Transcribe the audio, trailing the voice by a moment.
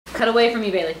Cut away from me,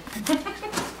 Bailey. I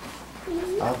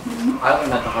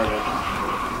learned that the hard way.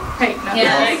 Hey, no.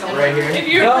 Yeah. Right here. If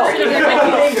you're no,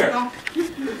 finger.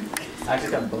 I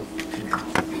just got both.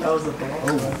 That was the ball.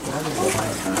 Oh,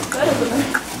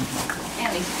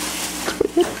 Annie.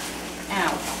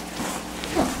 Ow.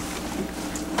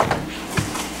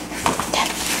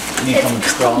 You need something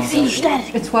strong.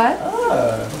 It's what?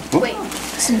 Wait,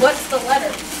 what's the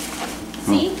letter? C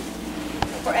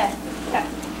or F?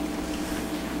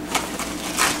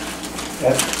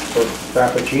 That's for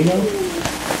Frappuccino?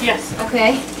 Yes,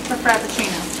 Okay. for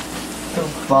Frappuccino.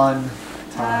 Fun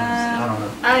times. I don't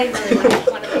know. I really like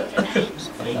one of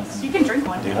those. You can drink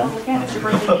one. Oh, again, it's your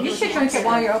birthday. You should drink it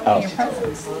while you're opening your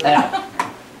presents. Yeah.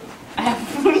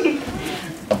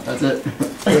 That's it.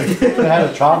 It had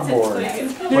a chalkboard.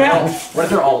 Yeah. What if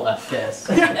they're all FKS?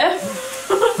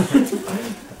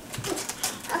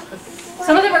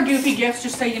 Some of them are goofy gifts,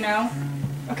 just so you know.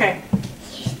 Okay.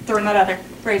 Just throwing that out there.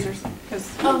 Razors. Because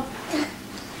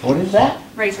What is that?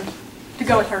 razors. To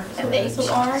go with her.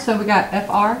 F-A-R. So we got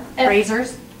FR.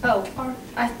 Razors. Oh, R.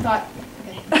 I thought.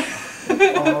 Okay.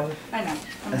 I know.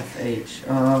 FH.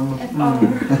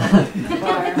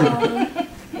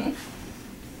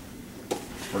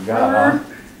 Forgot, huh?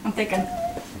 I'm thinking.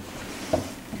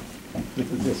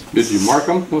 Did you mark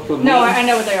them with the? No, I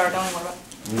know what they are. Don't worry about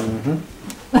it.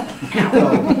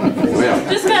 Well,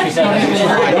 Just got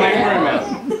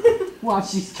While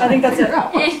she's I think that's it.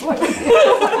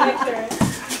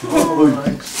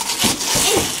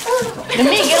 To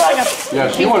me, get like a.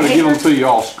 yeah, she wanted to give them to you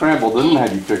all scrambled, didn't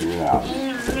have you figure it out. Oh,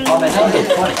 man, that was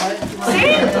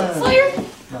 20. Slayer.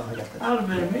 No, I got that. That would have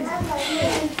been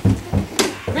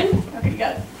amazing. Okay, you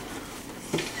got it.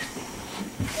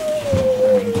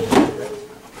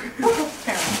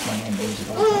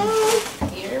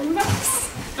 Earmuffs.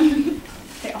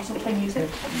 They also play music.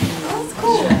 That's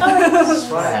cool.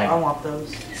 Swag. I want those.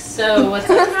 So, what's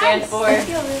that stand for?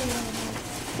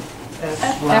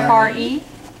 FRE.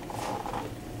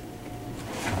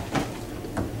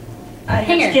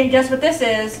 You can't guess what this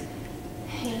is.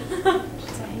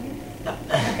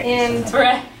 And for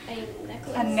a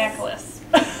A necklace.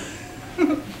 I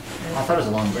thought it was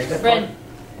a long break. Red.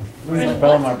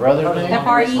 Spelling my brother's name?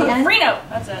 FREN. Freno.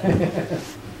 That's it.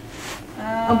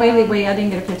 Oh, Bailey, wait, I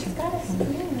didn't get a picture.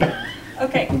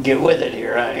 Okay. Get with it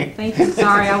here, honey. Thank you.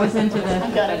 Sorry, I was into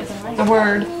the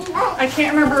word. I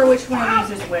can't remember which one of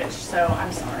these is which, so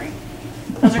I'm sorry.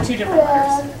 Those are two different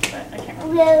letters, but I can't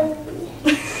remember.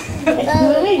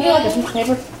 Hey, you like a piece of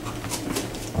paper?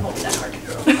 Won't be that hard to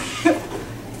draw.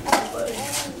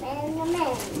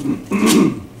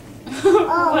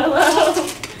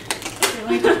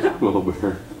 Little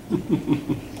bear.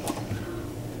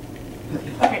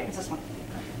 Okay, it's this one.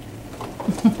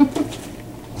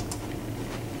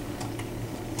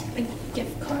 A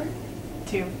gift card.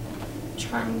 Two.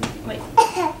 Charm. Wait.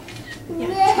 Yeah,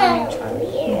 charming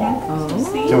Charlie.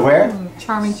 Oh. To where?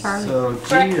 Charming Charlie. So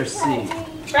G or C?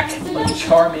 Breakfast.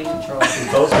 Charming Charlie.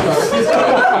 Both are.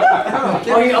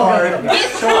 Oh, you are.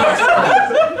 That's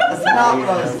not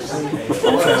close.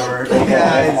 Whatever.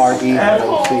 Yeah,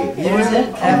 R-E-L-C. What was it?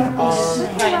 F-R.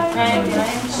 Ryan.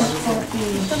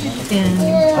 N-C.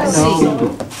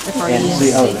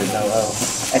 Oh, there's no O.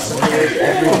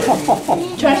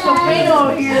 Trash volcano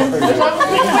over here.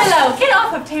 Willow, get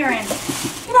off of Taryn.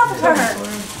 Get off of her.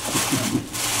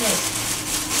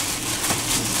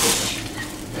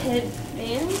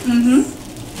 Headbands. Mm-hmm.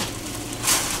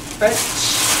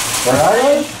 Where are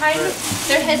they?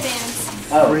 They're headbands.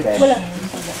 Oh, okay.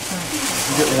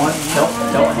 Is it one?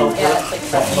 Don't help her.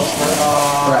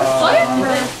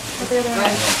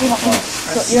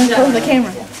 You're in front of the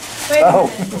camera. Oh.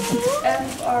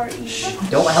 F-R-E.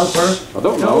 Don't help her. I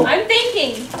don't know. I'm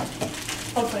thinking.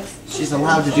 Hold please. She's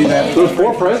allowed to do that. There's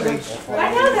 4 presents. I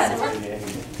know that.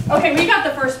 Okay, we got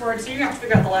the first word, so you're going to have to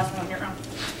figure out the last one on your own.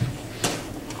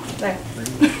 There.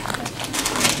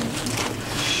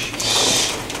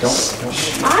 Don't.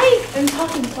 I am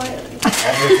talking quietly. I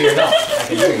can hear enough. I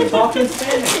can hear you. Talk in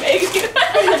Spanish. Maybe.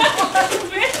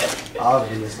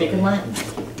 Obviously. Speaking Latin.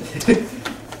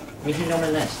 Make you know my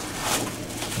list.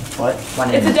 What? My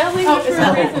name It's a is. deadly Oh, word it's for a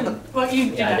not. reason. Well, you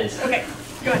did Yeah, that. it is. Okay,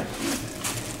 go ahead.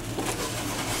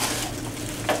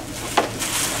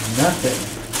 Nothing.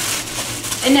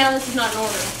 And now this is not in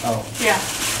order. Oh. Yeah.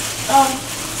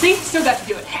 See? Still got to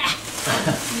do it.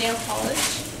 Nail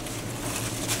polish.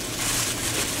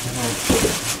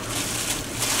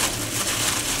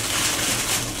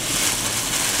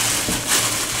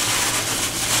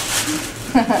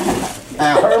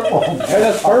 Purple. Hey,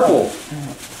 that's purple.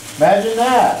 Imagine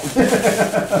that.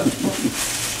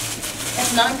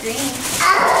 It's not green.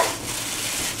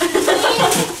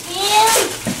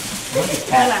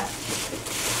 that.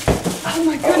 Oh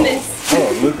my goodness.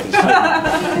 Oh, Lucas.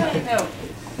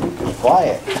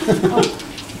 Quiet.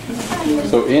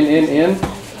 So in.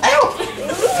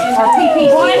 Or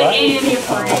PP. One in your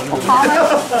frame.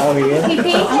 Oh, yeah? PP.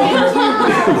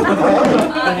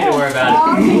 Don't need to worry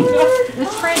about it.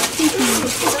 It's French PP.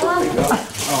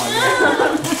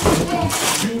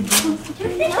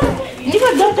 You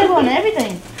put duct tape on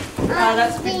everything.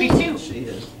 That's would be 2. She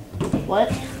is. What?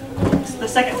 It's the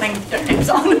second thing duct tape's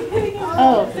on.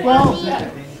 Oh, well,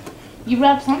 you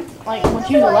wrap some, like, once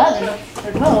you use 11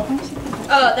 or 12.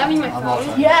 That means my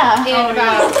phone. Yeah. And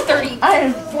about 30, I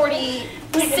have, 40,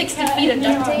 60 feet of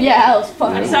duct tape. yeah, that was I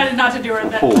funny. decided not to do it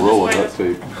that Full roll of this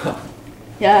way. duct tape.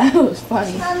 Yeah, it was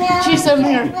funny. She's sitting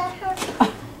here.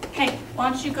 Hey, why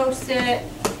don't you go sit?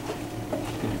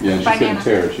 Yeah, she couldn't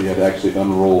tear it. She had to actually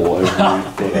unroll every foot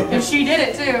of And it. she did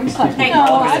it too. Hey, No,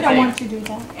 I don't want to do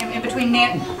that. in between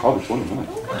Nan. Probably 20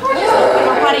 minutes.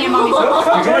 Buddy and Mommy's.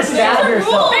 You're gonna stab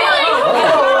yourself.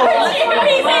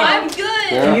 I'm good.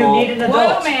 Do you need an Whoa,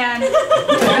 adult? man. You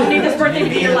don't need this birthday to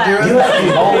be your last. You have to be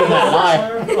holding that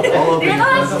knife. You're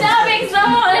not stabbing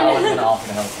someone.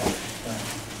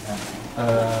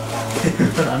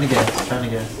 Trying to guess. Trying to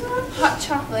guess. Hot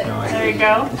chocolate. No There idea. you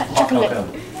go. Chocolate.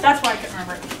 That's why I couldn't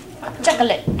remember it.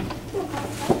 Chocolate.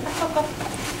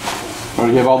 Oh,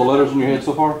 do you have all the letters in your head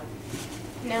so far?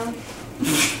 No.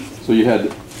 So you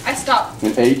had I stopped.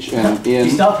 an H and an N.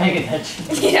 You stop paying attention.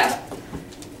 Yeah.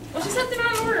 Well, she said they're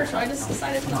not in order, so I just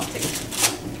decided not to.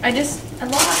 I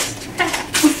lost.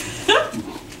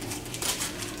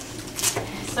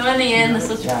 So in the end, this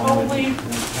was probably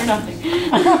for nothing.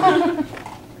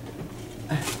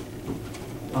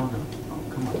 Oh no. Oh,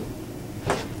 come on.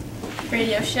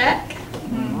 Radio Shack.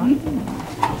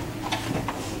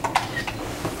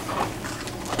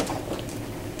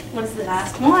 What is the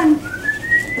last one?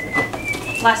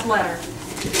 Last letter.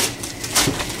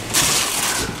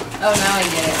 Oh, now I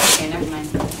get it. Okay, never mind.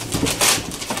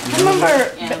 I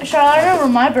remember, Charlotte, I remember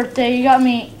my birthday, you got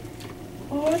me,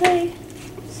 what were they?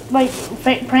 Like,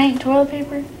 fake prank toilet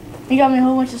paper? You got me a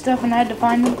whole bunch of stuff and I had to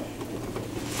find them.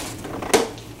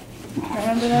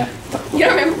 Remember that? You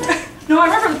don't remember? No, I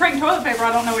remember the prank toilet paper.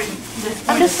 I don't know what you.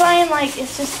 I'm just saying, like,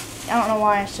 it's just, I don't know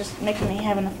why, it's just making me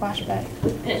having a flashback.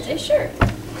 And it's a shirt.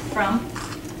 From.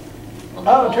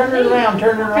 Oh, turn it around,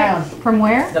 turn it around. From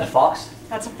where? Is that a fox?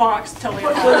 That's a fox. Totally.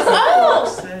 Oh!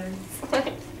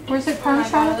 Where's it from,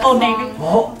 Charlotte? Old Navy.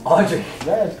 Oh, Audrey.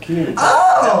 That's cute.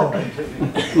 Oh!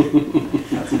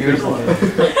 That's beautiful.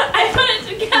 I put it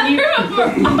together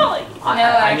before falling. I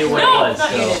knew what it was.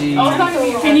 not you. So. She.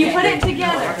 Can you put it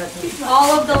together?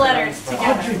 All of the letters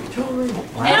together. It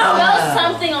spells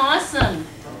something awesome.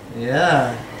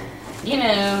 Yeah. You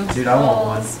know. Dude, I want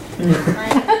one.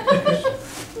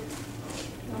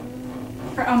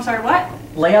 I'm sorry, what?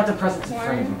 Lay out the presents in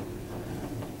front of you.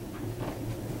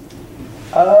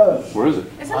 Oh, Where is it?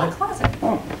 It's in the closet. I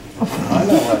know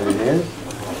what it is.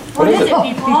 What is it, people?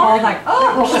 People are like,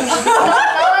 oh.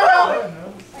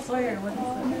 I swear, what is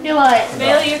it? You're like,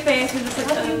 Bailey, your face is just like,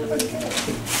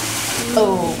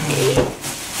 oh.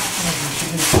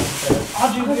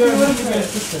 Audrey, you're a good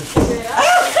assistant.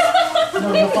 No,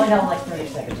 you'll find out in like 30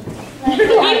 seconds. He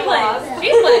plays.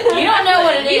 You don't know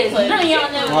what it is. None of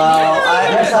y'all know what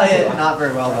it is. I play it not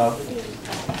very well though.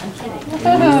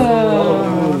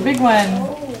 Oh, big one.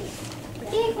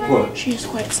 What? She is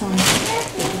quite some.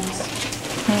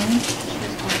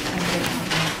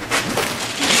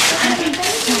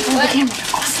 What?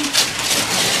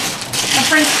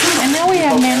 And now we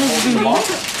have Nana's booty.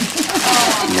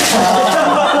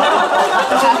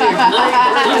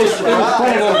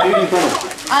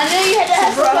 I knew you had to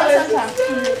have some fun sometime.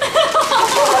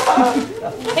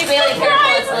 Hey, Bailey,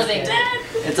 careful, it's living.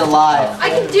 It's alive. I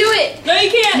can do it. No, you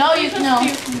can't. No, no.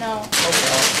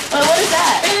 Wait, what is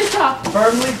that? Finish talk.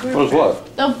 Firmly What is what?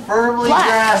 The Firmly Black.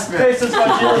 grasp it. This is my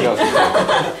jelly.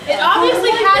 It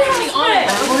obviously had something on it.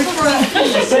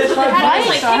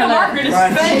 Like, Tina Margaret is I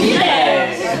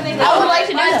would like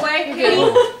to do that.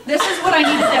 This is what I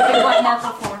needed that big black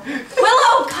marker for.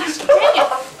 Willow! Gosh, dang it!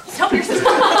 Help your sister.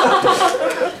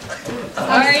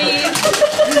 Sorry.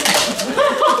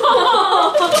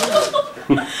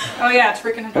 Oh yeah, it's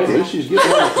freaking Hey, at least she's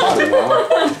getting out of potty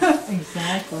now.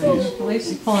 Exactly. At least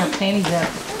she's pulling her panties up.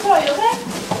 Oh, you okay?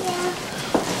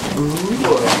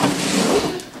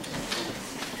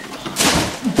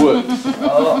 What?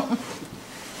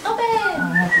 Open.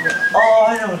 Oh, I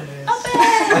know what it is.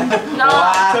 No.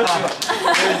 Wow.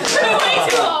 Way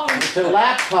too long. It's a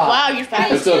laptop. Wow, you're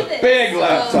fast. It's a big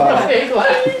laptop. Big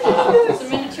laptop. It's a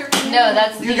miniature. No,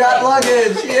 that's You got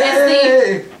luggage.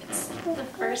 Yay!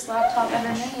 first laptop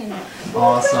ever made.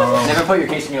 Awesome. Never put your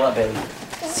case in your lap, baby.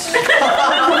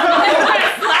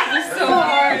 So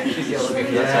hard. She's the other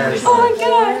baby. Yes. Oh my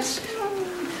gosh.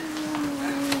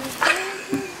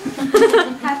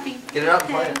 I'm happy. Get it out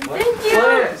and play it. What? Thank you.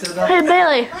 Play it. Sit down. Hey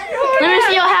Bailey, let me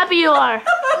see how happy you are.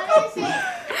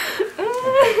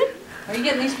 Are you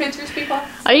getting these pictures, people?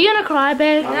 Are you gonna cry,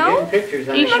 babe? I'm No. getting pictures.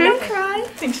 Are you sure? Cry. I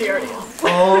think she already is.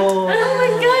 Oh. Oh my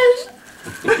gosh.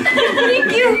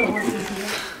 Thank you.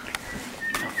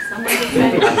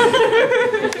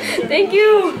 Thank you.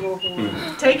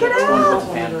 Take it out.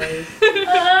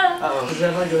 Uh-oh. Is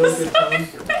that like a really good tone?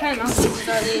 Kind of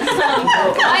study.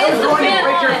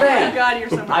 Break your fan. Oh God, you're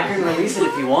so I much. can release it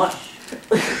if you want.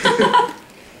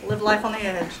 Live life on the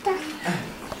edge.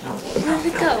 Where'd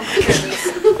it go?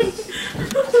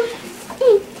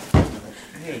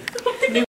 Hey.